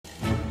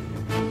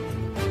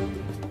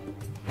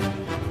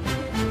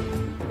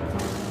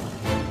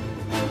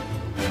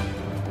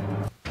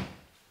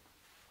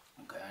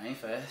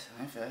fast.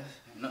 I ain't fast.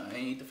 Ain't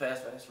eat the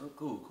fast. Real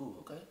cool,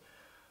 okay.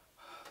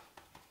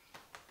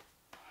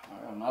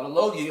 Alright, I'm not a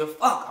low gear.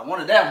 Fuck, I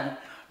wanted that one.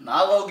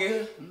 Not a low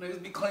gear.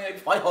 Niggas be clean, they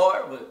fight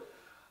hard, but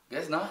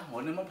guess not.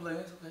 Wasn't in my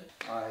plans, okay.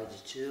 Alright,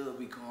 just chill,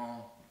 be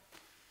calm.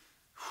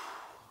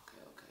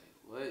 Okay.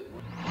 What?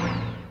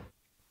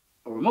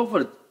 A remote for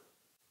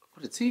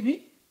the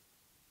TV?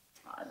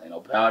 Alright, ain't no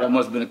power. That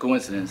must have been a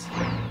coincidence.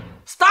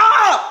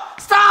 Stop!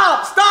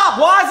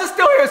 Why is it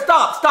still here?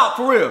 Stop,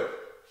 for real.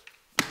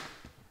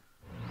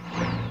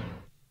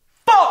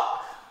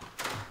 Fuck!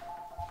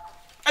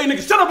 Hey,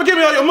 nigga, shut up and give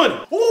me all your money.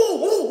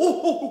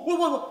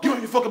 What? Give me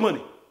your fucking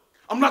money.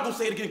 I'm not gonna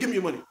say it again. Give me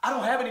your money. I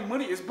don't have any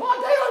money. It's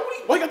blind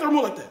daylight. Why you got the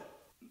remote like that?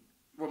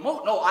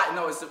 Remote? No,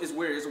 it's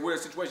weird. It's a weird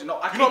situation. No,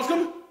 I can't. You know what's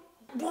coming?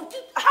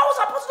 How was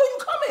I supposed to know you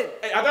coming?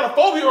 Hey, I got a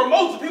phobia of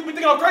remotes. People be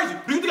thinking I'm crazy.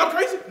 Do you think I'm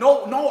crazy?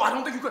 No, I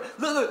don't think you could.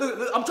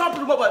 Look. I'm trying to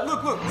put them up.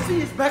 Look.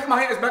 See, it's back of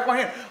my hand.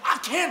 I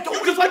can't do it.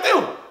 You just like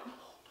them.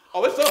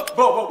 Oh, it's up.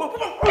 Bro.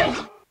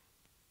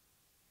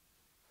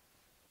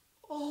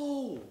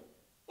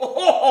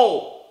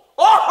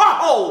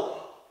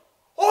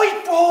 Oh, he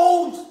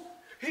froze.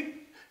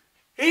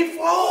 He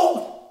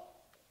froze.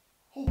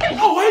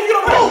 Oh, where you get a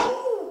remote?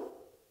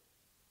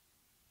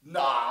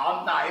 Nah,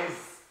 I'm nice.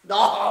 No,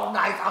 I'm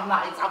nice.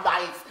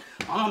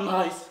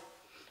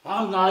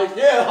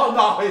 Yeah, I'm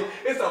nice.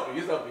 It's up for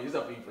you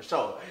for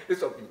sure.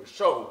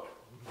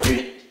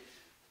 Bitch.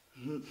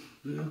 You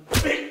gonna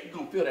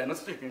feel that in a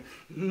second.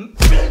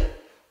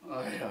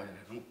 Oh, yeah.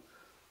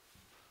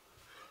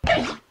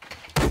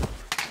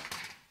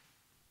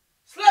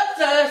 Slap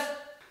his ass.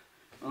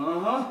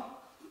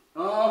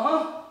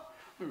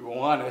 Let me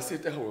rewind that.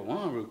 Sit there,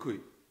 rewind real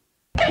quick.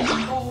 That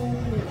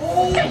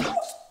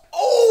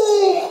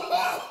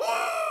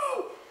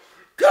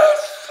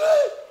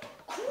shit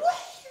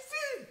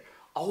crazy.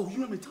 Oh, you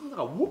know how many times I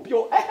gotta whoop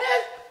your ass?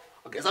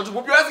 I guess I'll just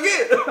whoop your ass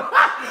again.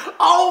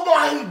 Oh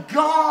my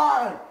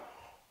God.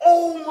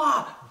 Oh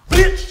my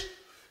bitch.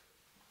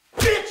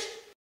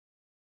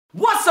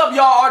 What's up,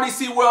 y'all?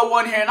 RDC World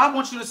 1 here, and I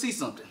want you to see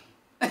something.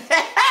 We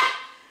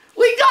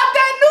got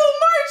that new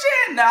merch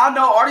in. Now, I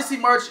know RDC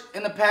merch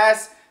in the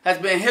past has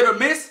been hit or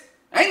miss.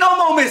 Ain't no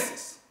more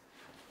misses.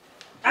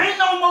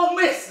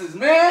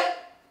 Man.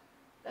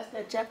 That's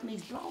that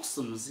Japanese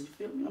blossoms, you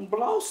feel me? Them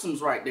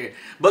blossoms right there.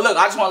 But look,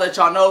 I just want to let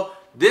y'all know,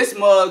 this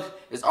mug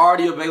is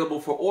already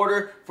available for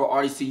order for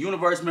RDC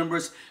Universe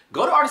members.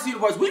 Go to RDC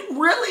Universe. We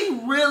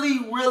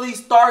really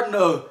starting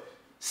to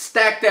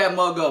stack that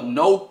mug up.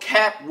 No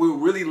cap, we're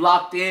really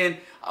locked in.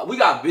 We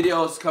got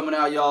videos coming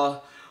out,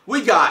 y'all.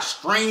 We got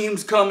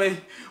streams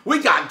coming.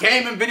 We got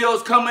gaming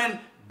videos coming.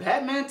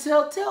 Batman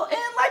Telltale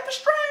and Life is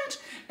Strange.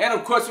 And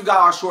of course, we got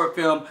our short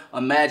film,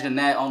 Imagine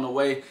That, on the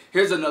way.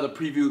 Here's another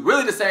preview.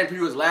 Really the same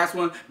preview as the last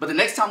one, but the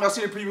next time y'all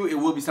see the preview, it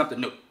will be something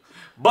new.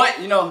 But,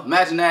 you know,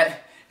 Imagine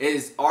That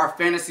is our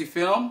fantasy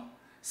film.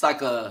 It's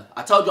like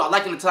I told you I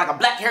liken it to like a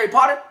black Harry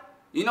Potter.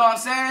 You know what I'm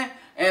saying?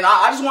 And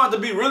I just wanted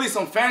to be really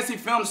some fantasy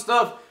film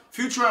stuff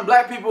featuring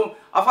black people.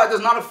 I feel like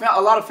there's not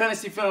a lot of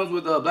fantasy films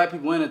with black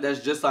people in it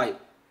that's just like,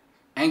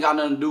 ain't got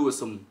nothing to do with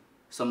some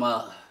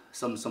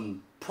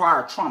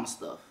prior trauma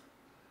stuff.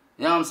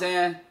 You know what I'm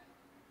saying?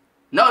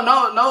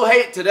 No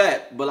hate to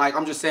that, but like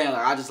I'm just saying,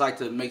 like I just like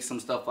to make some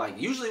stuff like,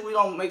 usually we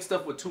don't make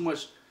stuff with too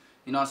much,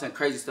 you know what I'm saying,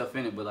 crazy stuff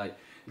in it, but like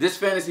this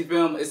fantasy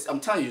film, I'm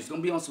telling you, it's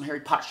gonna be on some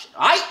Harry Potter shit.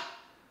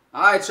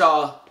 Alright,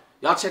 y'all.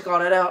 Y'all check all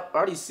that out.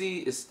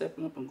 RDC is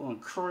stepping up and going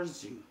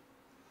crazy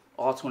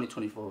all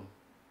 2024.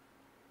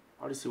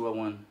 RDC World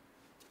 1.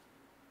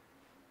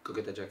 Go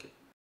get that jacket.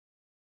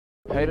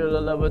 Hater to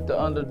love it, the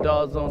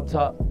underdogs on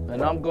top.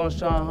 And I'm gonna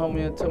shine,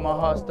 homie, until my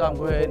heart stop.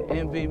 Go ahead and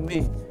envy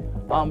me.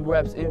 I'm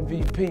Raps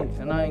MVP,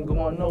 and I ain't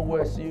going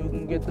nowhere, so you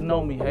can get to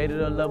know me. Hater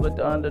to love it,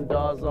 the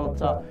underdogs on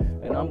top.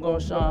 And I'm gonna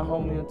shine,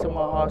 homie, until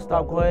my heart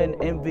stop. Go ahead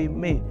and envy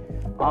me.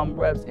 I'm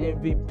Raps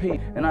MVP,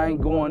 and I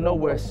ain't going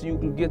nowhere, so you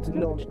can get to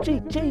know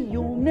GG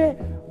unit.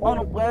 On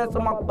the west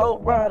of my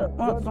boat rider.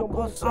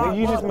 Nigga,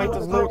 you just make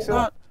those lyrics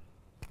up.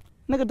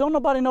 Nigga, don't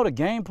nobody know the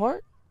game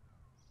part?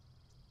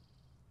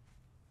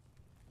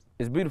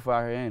 It's beautiful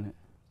out here, ain't it?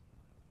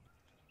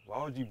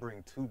 Why would you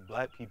bring two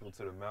black people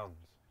to the mountains?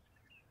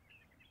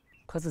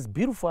 Cause it's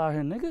beautiful out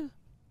here, nigga.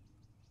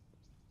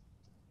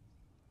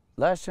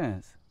 Last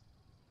chance.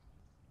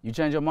 You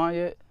change your mind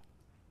yet?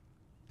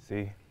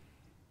 See,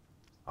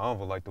 I don't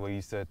even like the way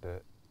you said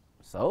that.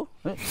 So?